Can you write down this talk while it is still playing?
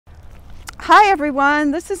Hi everyone,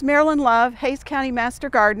 this is Marilyn Love, Hays County Master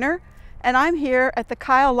Gardener, and I'm here at the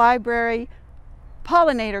Kyle Library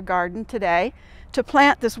Pollinator Garden today to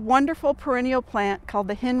plant this wonderful perennial plant called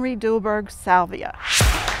the Henry Duelburg salvia.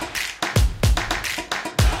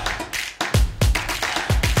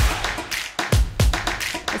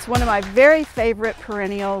 It's one of my very favorite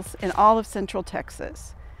perennials in all of Central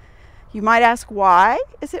Texas. You might ask, why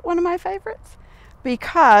is it one of my favorites?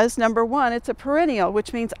 Because number one, it's a perennial,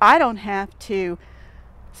 which means I don't have to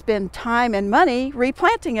spend time and money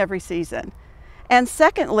replanting every season. And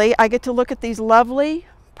secondly, I get to look at these lovely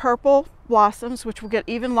purple blossoms, which will get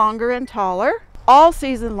even longer and taller. All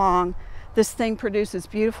season long, this thing produces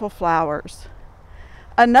beautiful flowers.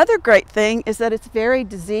 Another great thing is that it's very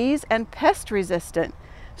disease and pest resistant,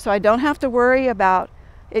 so I don't have to worry about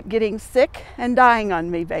it getting sick and dying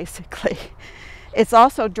on me, basically. It's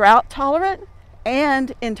also drought tolerant.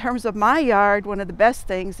 And in terms of my yard, one of the best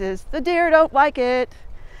things is the deer don't like it.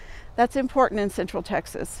 That's important in Central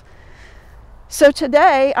Texas. So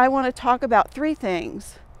today I want to talk about three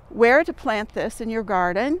things: where to plant this in your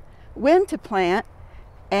garden, when to plant,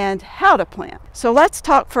 and how to plant. So let's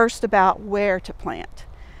talk first about where to plant.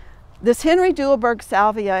 This Henry Duelburg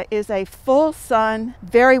salvia is a full sun,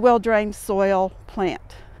 very well drained soil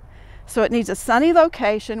plant. So it needs a sunny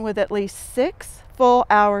location with at least 6 full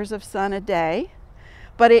hours of sun a day,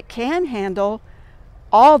 but it can handle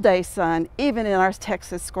all day sun, even in our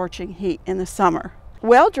Texas scorching heat in the summer.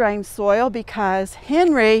 Well-drained soil, because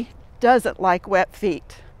Henry doesn't like wet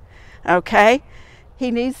feet, okay?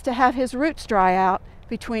 He needs to have his roots dry out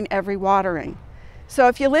between every watering. So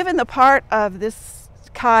if you live in the part of this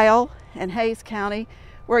Kyle and Hays County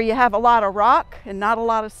where you have a lot of rock and not a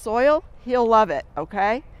lot of soil, he'll love it,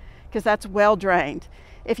 okay? Because that's well drained.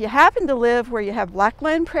 If you happen to live where you have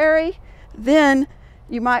blackland prairie, then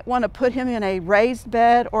you might want to put him in a raised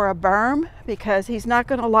bed or a berm, because he's not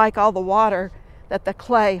going to like all the water that the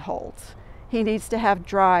clay holds. He needs to have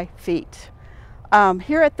dry feet.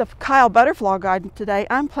 Here at the Kyle Butterfly Garden today,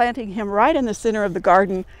 I'm planting him right in the center of the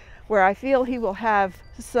garden where I feel he will have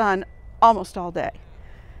sun almost all day.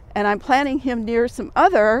 And I'm planting him near some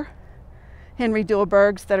other Henry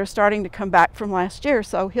Duelburgs that are starting to come back from last year,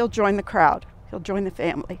 so he'll join the crowd. He'll join the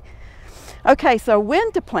family. Okay, so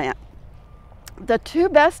when to plant? The two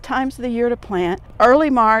best times of the year to plant: early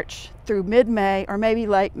March through mid-May or maybe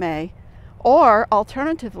late May, or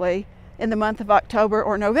alternatively in the month of October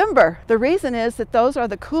or November. The reason is that those are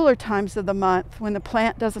the cooler times of the month when the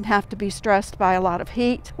plant doesn't have to be stressed by a lot of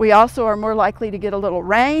heat. We also are more likely to get a little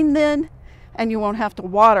rain then, and you won't have to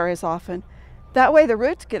water as often. That way the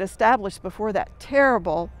roots get established before that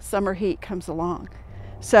terrible summer heat comes along.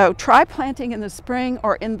 So try planting in the spring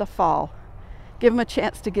or in the fall. Give them a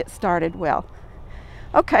chance to get started well.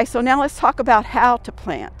 Okay, so now let's talk about how to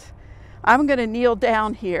plant. I'm going to kneel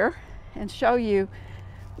down here and show you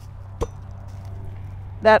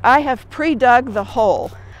that I have pre-dug the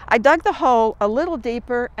hole. I dug the hole a little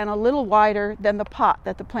deeper and a little wider than the pot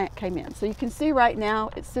that the plant came in. So you can see right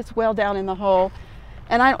now it sits well down in the hole.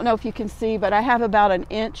 And I don't know if you can see, but I have about 1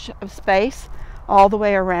 inch of space all the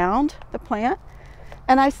way around the plant.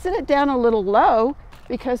 And I sit it down a little low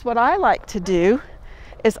because what I like to do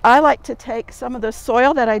is I like to take some of the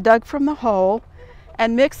soil that I dug from the hole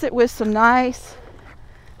and mix it with some nice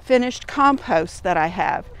finished compost that I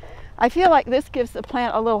have. I feel like this gives the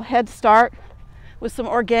plant a little head start with some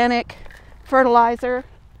organic fertilizer,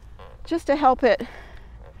 just to help it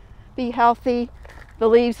be healthy, the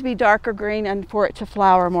leaves be darker green, and for it to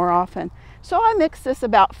flower more often. So I mix this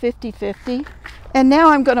about 50-50. And now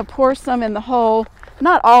I'm going to pour some in the hole.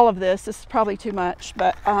 Not all of this is probably too much,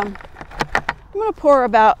 but I'm going to pour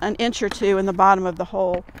about 1 inch or 2 in the bottom of the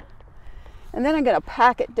hole. And then I'm going to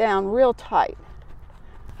pack it down real tight.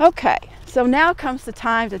 Okay, so now comes the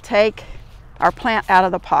time to take our plant out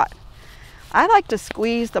of the pot. I like to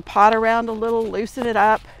squeeze the pot around a little, loosen it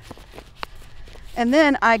up. And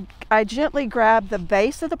then I gently grab the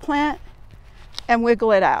base of the plant and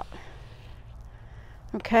wiggle it out.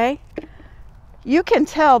 Okay? You can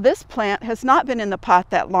tell this plant has not been in the pot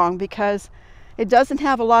that long because it doesn't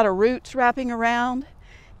have a lot of roots wrapping around.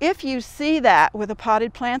 If you see that with a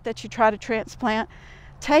potted plant that you try to transplant,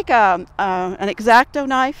 take an X-Acto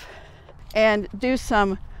knife and do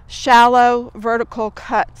some shallow vertical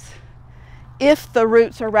cuts if the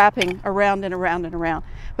roots are wrapping around and around and around.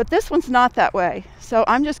 But this one's not that way. So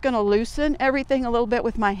I'm just going to loosen everything a little bit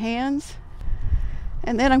with my hands,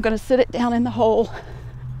 and then I'm going to sit it down in the hole.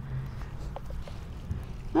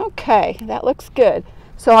 Okay, that looks good.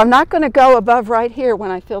 So I'm not going to go above right here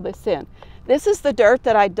when I fill this in. This is the dirt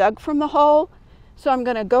that I dug from the hole. So I'm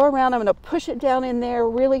going to go around, I'm going to push it down in there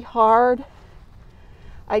really hard.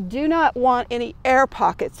 I do not want any air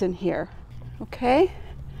pockets in here. Okay.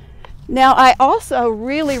 Now I also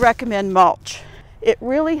really recommend mulch. It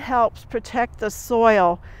really helps protect the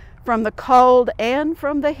soil from the cold and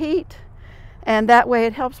from the heat. And that way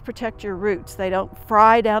it helps protect your roots. They don't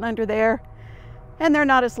fry down under there and they're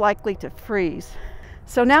not as likely to freeze.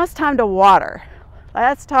 So now it's time to water.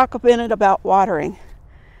 Let's talk a minute about watering.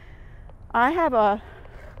 I have a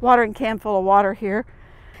watering can full of water here,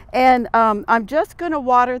 and I'm just going to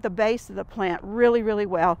water the base of the plant really, really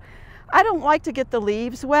well. I don't like to get the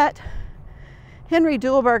leaves wet. Henry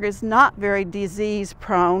Duelburg is not very disease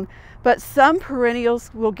prone, but some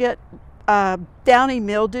perennials will get downy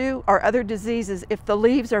mildew or other diseases if the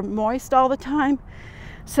leaves are moist all the time.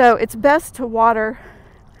 So it's best to water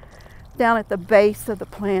down at the base of the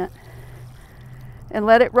plant and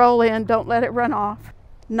let it roll in. Don't let it run off.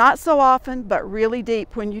 Not so often, but really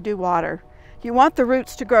deep when you do water. You want the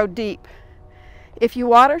roots to grow deep. If you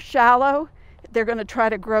water shallow, they're going to try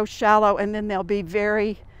to grow shallow, and then they'll be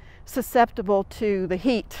very susceptible to the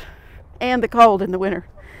heat and the cold in the winter.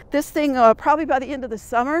 This thing, probably by the end of the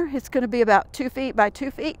summer, it's going to be about 2 feet by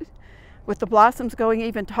 2 feet, with the blossoms going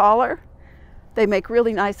even taller. They make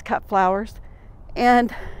really nice cut flowers.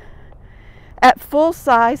 And at full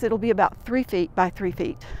size, it'll be about 3 feet by 3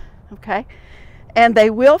 feet, okay? And they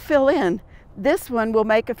will fill in. This one will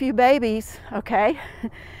make a few babies, okay?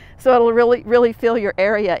 So it'll really, really fill your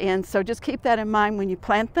area in. So just keep that in mind when you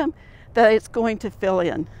plant them, that it's going to fill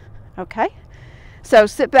in, okay? So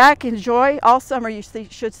sit back, enjoy. All summer you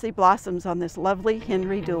should see blossoms on this lovely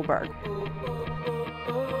Henry Duelburg.